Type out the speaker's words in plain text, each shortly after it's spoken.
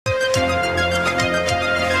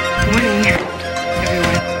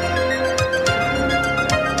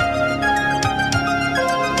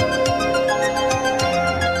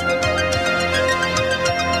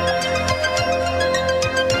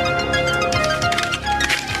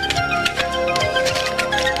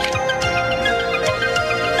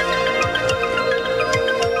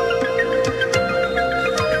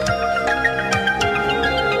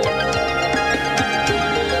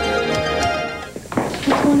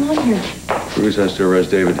going on here? Cruz has to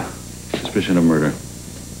arrest David. Suspicion of murder.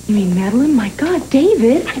 You mean Madeline? My God,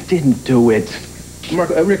 David! I didn't do it. Mark,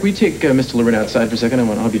 Rick, will you take Mr. Loren outside for a second?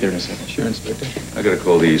 I'll be there in a second. Sure, Inspector. I gotta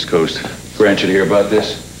call the East Coast. Grant should hear about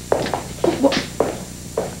this. What?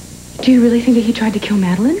 Do you really think that he tried to kill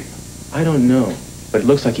Madeline? I don't know, but it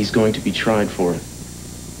looks like he's going to be tried for it.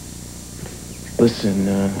 Listen,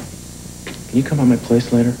 can you come by my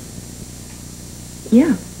place later?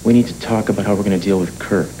 Yeah. We need to talk about how we're going to deal with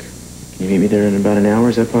Kirk. Can you meet me there in about an hour?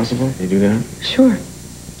 Is that possible? Can you do that? Sure.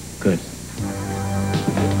 Good.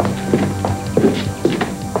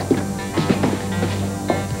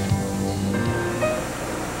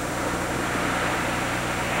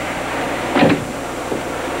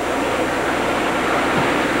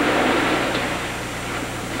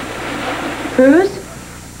 Cruz?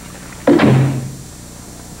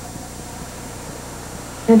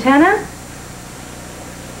 Santana?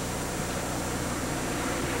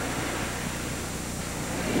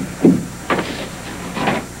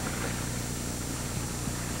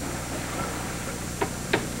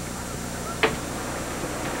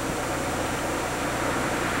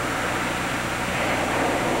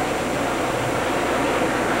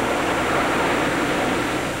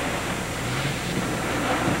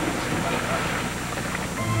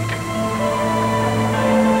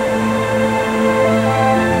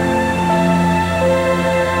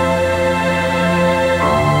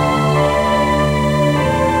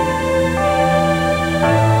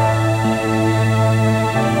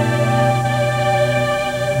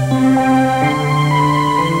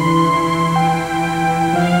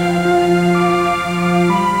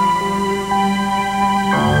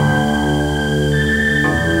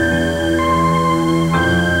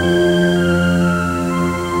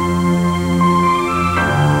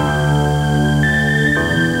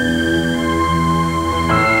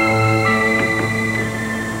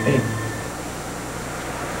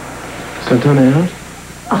 Santana out?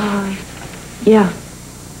 Yeah.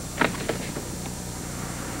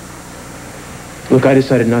 Look, I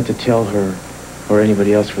decided not to tell her, or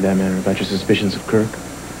anybody else for that matter, about your suspicions of Kirk.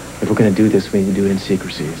 If we're going to do this, we need to do it in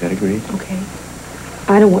secrecy. Is that agreed? Okay.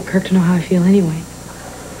 I don't want Kirk to know how I feel anyway.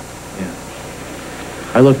 Yeah.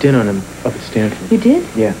 I looked in on him up at Stanford. You did?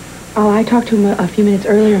 Yeah. Oh, I talked to him a few minutes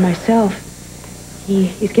earlier myself.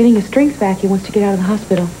 He's getting his strength back. He wants to get out of the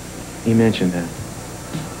hospital. He mentioned that.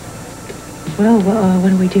 Well, what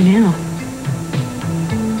do we do now?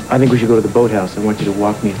 I think we should go to the Boathouse. I want you to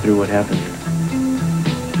walk me through what happened here.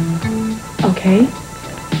 Okay.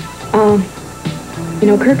 You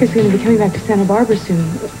know, Kirk is going to be coming back to Santa Barbara soon.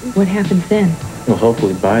 What happens then? Well,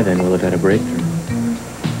 hopefully by then we'll have had a breakthrough.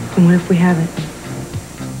 And what if we haven't?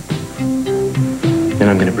 Then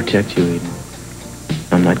I'm going to protect you, Eden.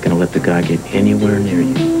 I'm not going to let the guy get anywhere near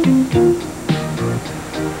you.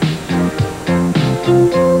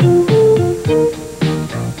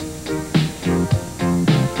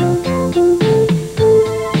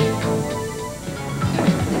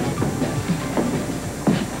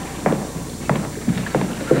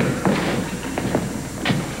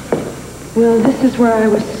 Well, this is where I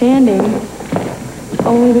was standing,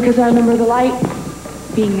 only because I remember the light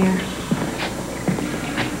being there.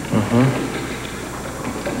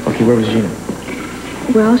 Okay, where was Gina?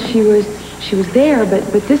 Well, she was there, but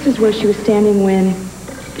this is where she was standing when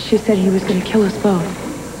she said he was going to kill us both.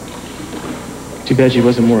 Too bad she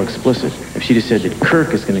wasn't more explicit. If she'd have said that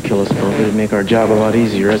Kirk is going to kill us both, it'd make our job a lot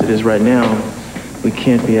easier. As it is right now, we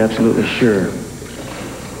can't be absolutely sure.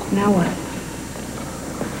 Now what?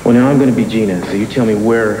 Well, now I'm going to be Gina, so you tell me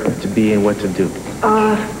where to be and what to do.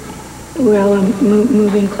 Well,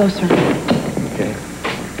 moving closer. Okay.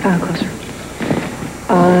 Closer.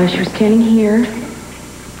 She was standing here,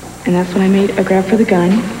 and that's when I grabbed for the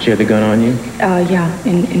gun. She had the gun on you? Yeah,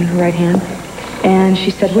 in her right hand. And she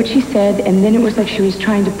said what she said, and then it was like she was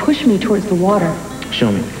trying to push me towards the water.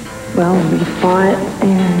 Show me. Well, we fought,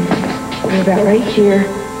 and we're about right here.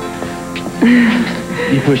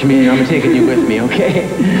 You push me, and I'm taking you with me, okay?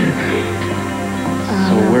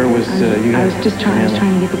 So where was you? I was just trying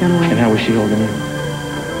to get the gun away. And how was she holding it?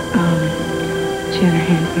 She had her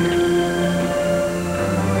hand here.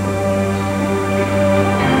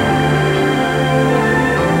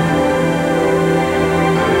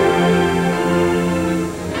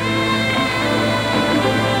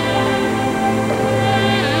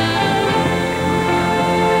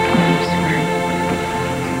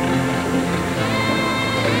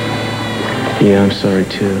 Yeah, I'm sorry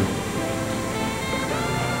too.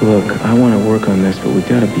 Look, I want to work on this, but we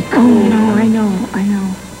gotta be cool. Oh, no, I know.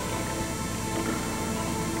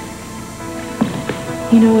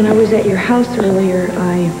 You know, when I was at your house earlier,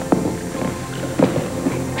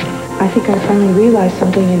 I think I finally realized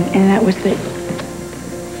something, and that was that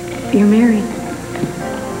you're married,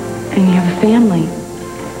 and you have a family,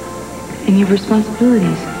 and you have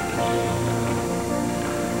responsibilities.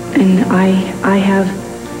 And I have,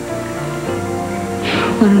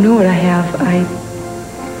 well, I don't know what I have.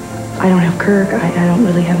 I don't have Kirk. I don't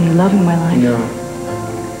really have any love in my life. No.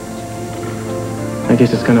 I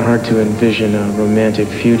guess it's kind of hard to envision a romantic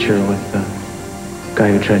future with the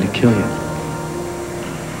guy who tried to kill you.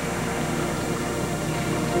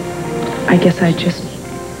 I guess I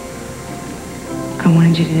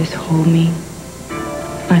wanted you to just hold me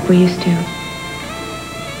like we used to.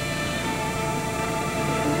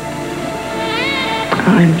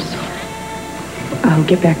 I'm sorry. I'll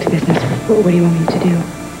get back to business. What do you want me to do?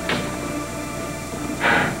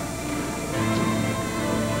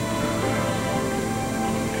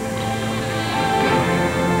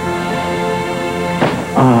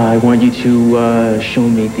 I want you to show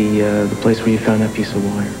me the place where you found that piece of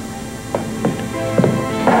wire.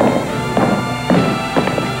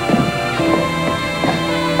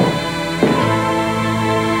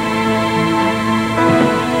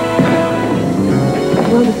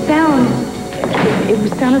 Well, the sound,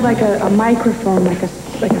 it sounded like a microphone, like a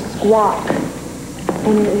squawk.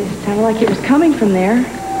 And it sounded like it was coming from there.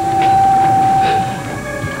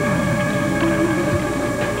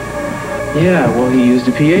 Yeah, well, he used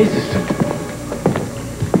a PA system.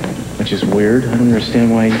 Which is weird. I don't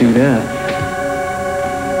understand why he'd do that.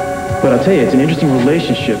 But I'll tell you, it's an interesting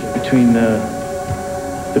relationship between the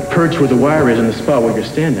perch where the wire is and the spot where you're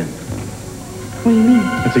standing. What do you mean?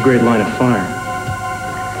 It's a great line of fire.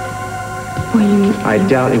 What do you mean? I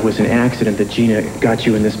doubt it was an accident that Gina got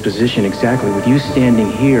you in this position exactly. With you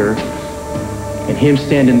standing here and him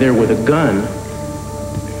standing there with a gun,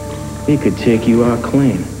 he could take you out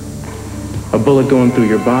clean. A bullet going through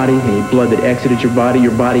your body, any blood that exited your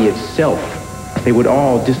body itself, they would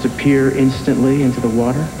all disappear instantly into the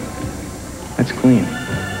water. That's clean.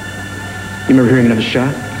 You remember hearing another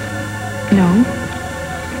shot? No.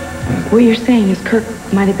 What you're saying is Kirk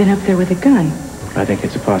might have been up there with a gun. I think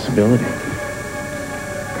it's a possibility.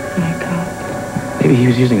 Oh my God. Maybe he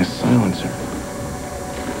was using a silencer.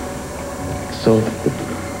 So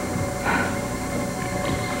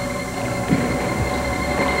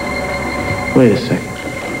wait a second.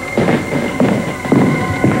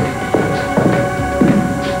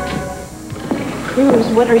 Cruz,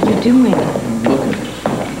 what are you doing? I'm looking.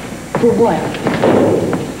 For what?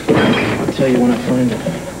 I'll tell you when I find it.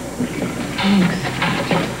 Thanks.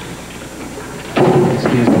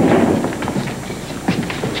 Excuse me.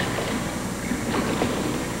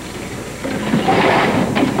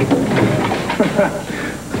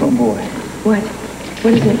 Oh boy. What?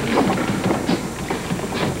 What is it?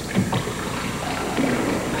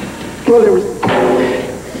 Well, there was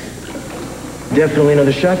definitely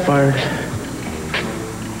another shot fired.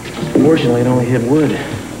 Fortunately, it only hit wood.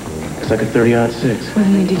 It's like a 30-06. Well,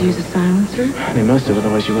 then they did use a silencer? They must have,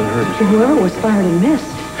 otherwise you would have heard Well, it. whoever was fired and missed.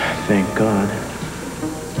 Thank God.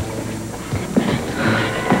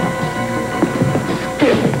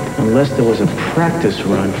 Unless there was a practice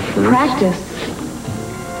run first. Practice?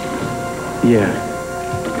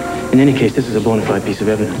 Yeah. In any case, this is a bona fide piece of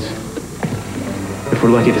evidence. If we're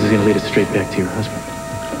lucky, this is going to lead us straight back to your husband.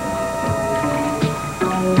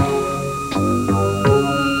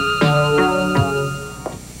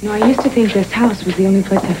 You know, I used to think this house was the only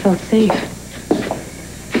place I felt safe.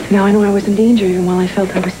 Now I know I was in danger even while I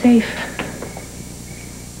felt I was safe.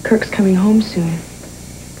 Kirk's coming home soon.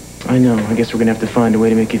 I know. I guess we're going to have to find a way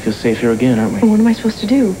to make you feel safe here again, aren't we? Well, what am I supposed to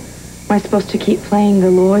do? Am I supposed to keep playing the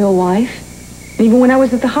loyal wife? And even when I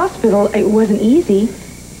was at the hospital, it wasn't easy.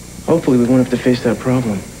 Hopefully, we won't have to face that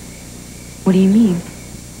problem. What do you mean?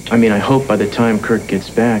 I mean, I hope by the time Kirk gets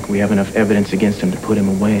back, we have enough evidence against him to put him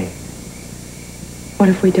away. What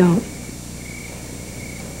if we don't?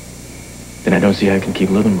 Then I don't see how I can keep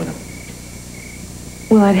living with him.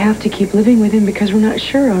 Well, I'd have to keep living with him because we're not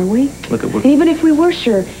sure, are we? Look, And even if we were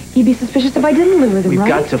sure, he'd be suspicious if I didn't live with him, we've right?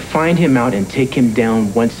 got to find him out and take him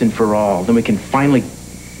down once and for all. Then we can finally...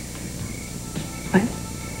 What?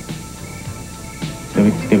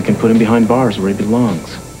 Then we can put him behind bars where he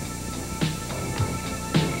belongs.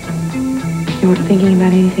 You weren't thinking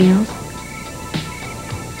about anything else?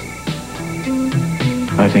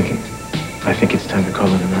 I think it's time to call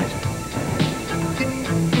it a night.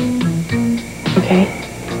 Okay.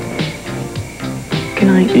 Good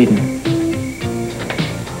night. Eden,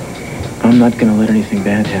 I'm not gonna let anything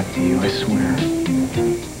bad happen to you, I swear.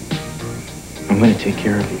 I'm gonna take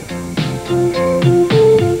care of you.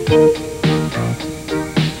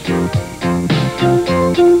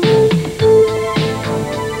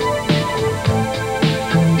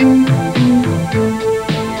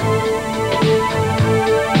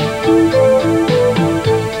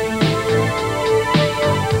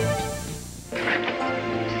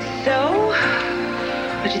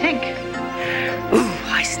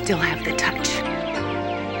 still have the touch.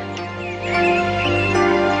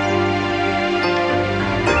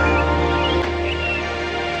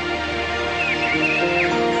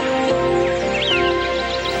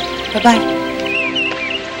 Bye-bye.